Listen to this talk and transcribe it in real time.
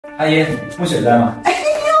阿姨，木雪在吗？哎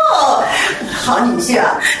呦，好女婿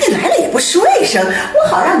啊，你来了也不说一声，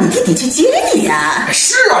我好让你弟弟去接你呀。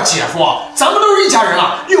是啊，姐夫，咱们都是一家人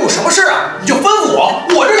了，有什么事啊你就吩咐我，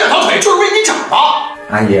我这2条腿就是为你长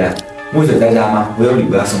的。阿姨，木雪在家吗？我有礼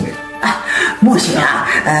物要送给她。啊，莫雪啊，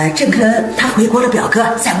正跟他回国的表哥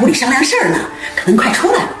在屋里商量事儿呢，可能快出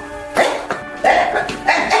来了。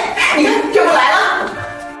你看这不来了。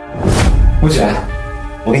木雪，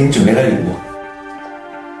我给你准备了礼物。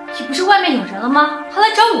你不是外面有人了吗？还来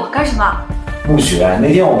找我干什么？木雪，那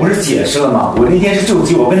天我不是解释了吗？我那天是救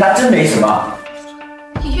急，我跟他真没什么。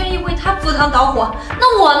你愿意为他赴汤蹈火，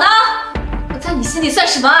那我呢？我在你心里算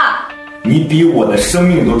什么啊？你比我的生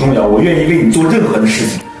命都重要，我愿意为你做任何的事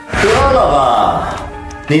情。得了吧，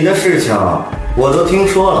你的事情我都听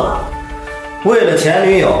说了。为了前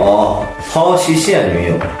女友抛弃现女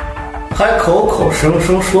友，还口口声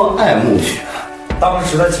声说爱慕雪。当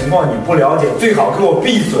时的情况你不了解，最好给我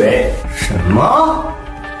闭嘴。什么？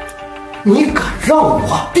你敢让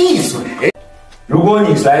我闭嘴？如果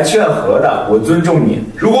你是来劝和的，我尊重你；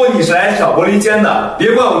如果你是来挑拨离间的，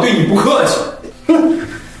别怪我对你不客气。哼，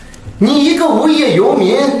你一个无业游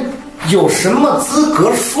民，有什么资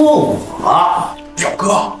格说我？表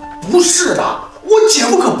哥，不是的，我姐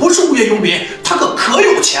夫可不是无业游民，他可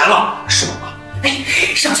有钱了，是吧？哎，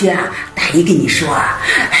少轩啊，大姨跟你说啊，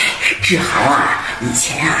志豪啊，以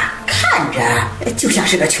前啊看着就像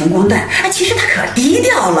是个穷光蛋，其实他可低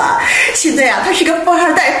调了。现在啊，他是个富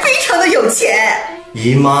二代，非常的有钱。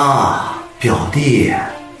姨妈、表弟，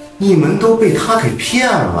你们都被他给骗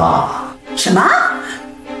了。什么？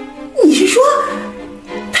你是说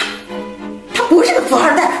他不是个富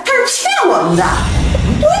二代，他是骗我们的？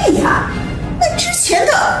不对呀，那之前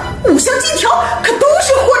的5项金条可都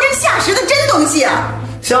是货真价实的真东西啊！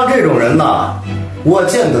像这种人呐，我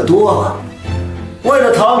见得多了。为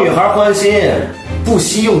了讨女孩欢心，不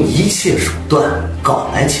惜用一切手段搞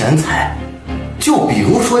来钱财。就比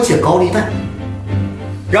如说借高利贷，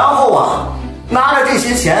然后啊，拿着这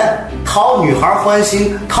些钱讨女孩欢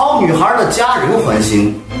心，讨女孩的家人欢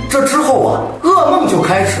心。这之后啊，噩梦就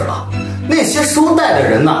开始了。那些收贷的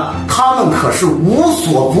人呐，他们可是无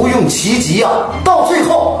所不用其极啊，到最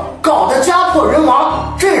后搞得家破人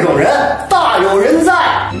亡。这种人大有人在。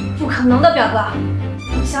不可能的，表哥，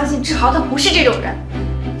我相信志豪他不是这种人。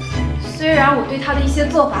虽然我对他的一些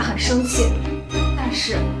做法很生气，但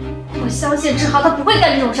是我相信志豪他不会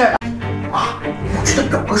干这种事儿的。啊，我觉得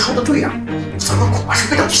表哥说的对呀，咱们恐怕是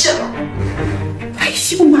被他骗了。哎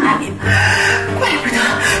呦妈呀，怪不得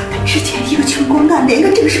他之前一个穷光蛋，连个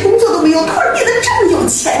正式工作都没有，突然变得这么有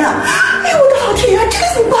钱啊！哎呦我的老天呀，这个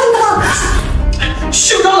怎么办呢？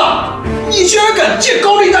姓张的，你竟然敢借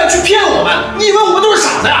高利贷去骗我们，你以为我们都是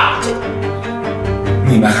傻子呀？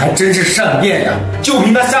你们还真是善变呀！就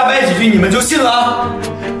凭他瞎掰几句，你们就信了？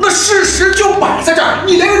那事实就摆在这儿，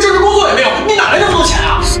你连个正式工作也没有，你哪来那么多钱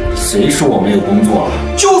啊？谁说我没有工作了？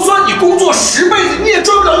就算你工作10辈子，你也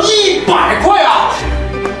赚不了100块啊！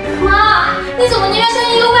妈，你怎么宁愿相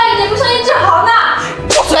信一个外人，也不相信志豪呢？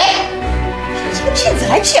住嘴！这个骗子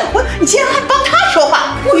来骗婚，你竟然还帮他说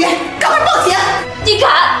话！务员，赶快报警！你敢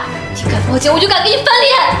报警，我就敢跟你翻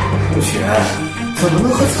脸！穆雪，怎么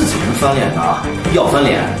能和自己人翻脸呢？要翻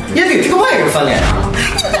脸也给这个外人翻脸啊！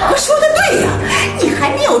你表哥说的对呀，你还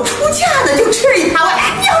没有出嫁呢就吃里扒外，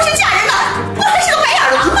你要是嫁人了，不还是个白眼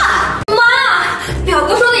狼吗？妈，表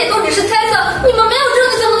哥说的也都只是猜测，你们没有证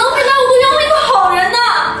据，怎么能评价我会冤枉一个好人呢？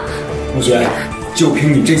穆雪，就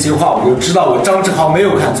凭你这些话，我就知道我张志豪没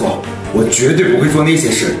有看错，我绝对不会做那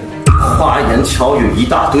些事。花言巧语一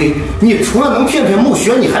大堆，你除了能骗骗穆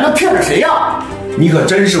雪，你还能骗着谁呀？你可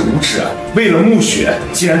真是无耻啊！为了穆雪，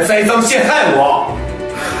竟然栽赃陷害我！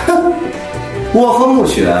哼，我和穆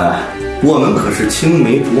雪，我们可是青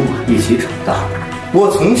梅竹马一起长大，我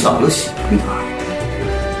从小就喜欢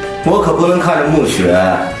她，我可不能看着穆雪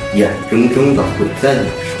眼睁睁地毁在你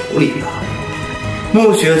手里啊！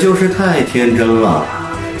穆雪就是太天真了，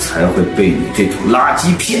才会被你这种垃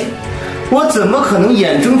圾骗。我怎么可能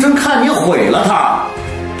眼睁睁看你毁了她？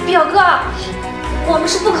表哥，我们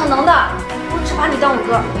是不可能的，我只把你当我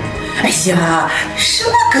哥。哎呀，什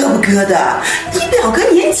么哥不哥的？你表哥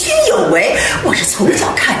年轻有为，我是从小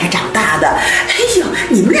看着长大的。哎呦，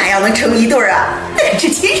你们俩要能成一对啊，那可是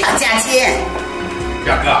亲上加亲。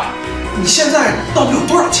表哥，你现在到底有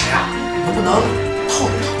多少钱啊？能不能透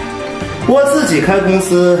一透？我自己开公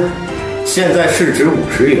司，现在市值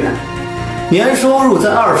50元，年收入在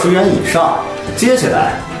20元以上。接下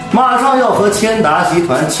来马上要和千达集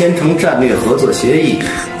团签成战略合作协议，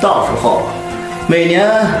到时候每年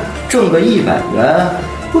挣个100元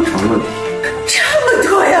不成问题。这么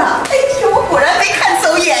多呀！哎呦！果然没看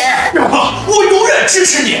走眼。表哥，我永远支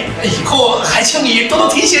持你，以后还请你多多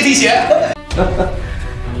提携提携。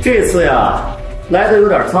这次呀，来的有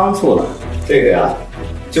点仓促了，这个呀，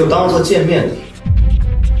就当做见面礼。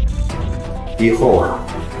以后啊，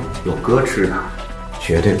有哥吃的，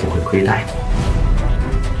绝对不会亏待你。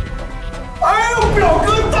哎呦，表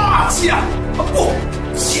哥大气啊！不，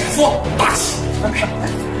姐夫大气。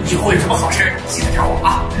以后有什么好事记得找我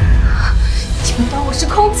啊！你们当我是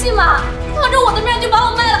空气吗？当着我的面就把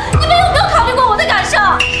我卖了，你们有没有考虑过我的感受？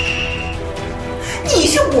你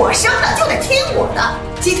是我生的，就得听我的。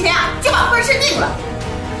今天啊，就把婚事定了。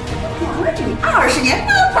养了你20年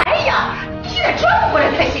当白养，现在转不过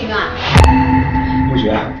来才行啊！同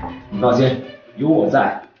学，你放心，有我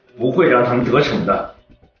在，不会让他们得逞的。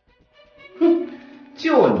哼，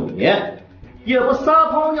就你也不撒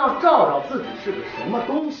泡尿照照自己是个什么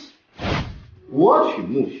东西。我娶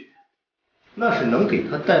暮雪，那是能给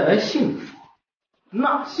她带来幸福，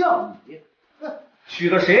哪像你，娶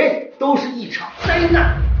了谁都是一场灾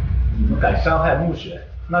难。你们敢伤害暮雪，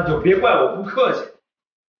那就别怪我不客气。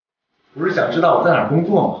不是想知道我在哪儿工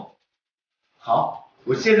作吗？好，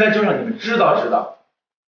我现在就让你们知道知道。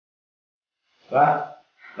喂，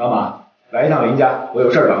老马，来一趟林家，我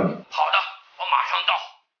有事儿找你。好的，我马上到。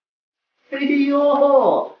哎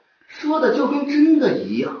呦，说的就跟真的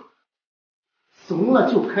一样。怂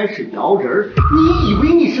了就开始摇人，你以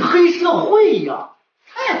为你是黑社会呀？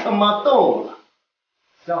太他妈逗了！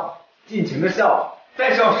笑，尽情的笑，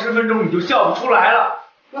再笑10分钟你就笑不出来了。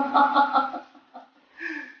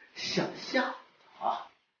想吓我啊？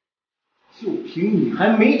就凭你还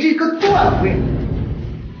没这个段位。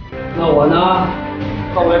那我呢？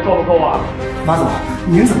段位够不够啊？马总，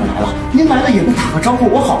您怎么来了？您来了也不打个招呼，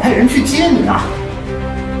我好派人去接你啊。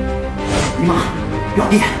姨妈，表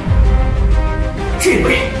弟，这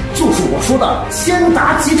位就是我说的先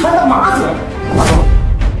达集团的马总。马总，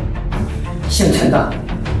姓陈的，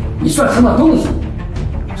你算什么东西？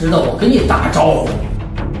知道我跟你打招呼？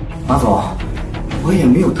马总，我也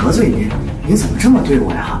没有得罪您，您怎么这么对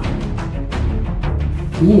我呀？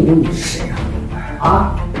你以为你是谁呀？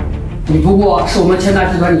啊？你不过是我们千达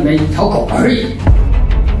集团里面一条狗而已。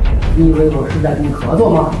你以为我是在跟你合作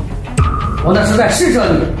吗？我那是在施舍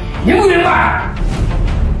你，明不明白？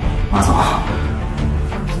马总，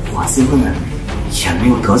我自问也没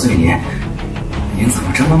有得罪您，您怎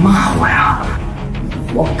么这么骂我呀？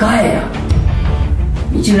活该呀！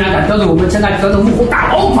你竟然敢得罪我们千达集团的幕后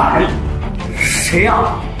大老板！谁呀？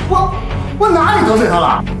我哪里得罪他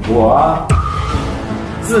了？我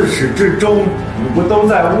自始至终你不都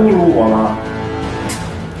在侮辱我吗？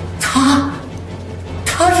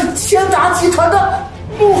他是千达集团的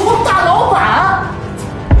幕后大老板。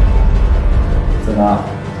怎么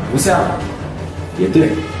不像？也对，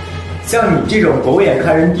像你这种狗眼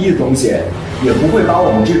看人低的东西，也不会把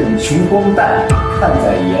我们这种穷光蛋看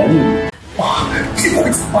在眼里。哇，这回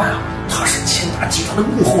怎么办啊？他是千达集团的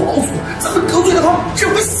幕后老祖，咱们得罪了他，这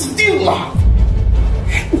回死定了。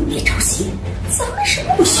你别着急，咱们是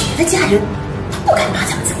暮雪的家人，他不敢把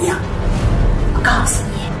咱们怎么样。我告诉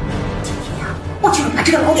你，今天呀，我就要把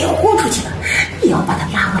这个老脸豁出去了，也要把他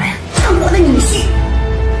拉过来当我的女婿。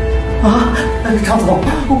啊，张总，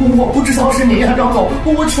我不知道是你呀，张总，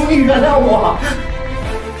我求你原谅我。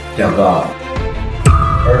表哥，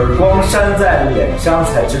耳光扇在脸上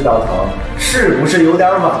才知道疼，是不是有点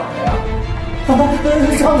晚了呀？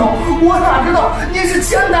张总，我哪知道您是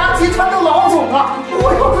千达集团的老总啊！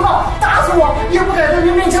我要知道，打死我也不敢在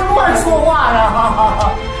您面前乱说话呀！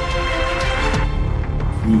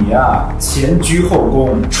你呀，前居后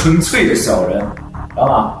恭，纯粹的小人。老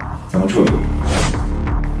马，怎么处理？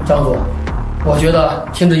张总，我觉得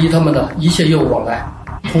停止与他们的一切业务往来，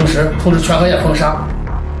同时通知全行业封杀，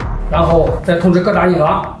然后再通知各大银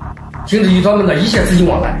行停止与他们的一切资金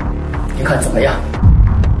往来，您看怎么样？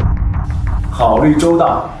考虑周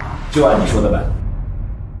到，就按你说的办。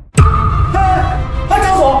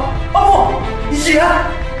张总，不，爷，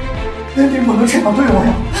您不能这样对我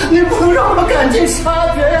呀！您不能让我赶尽杀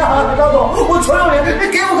绝呀！张总，我求求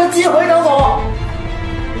您，给我个机会，张总。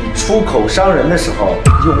你出口伤人的时候，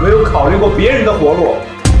有没有考虑过别人的活路？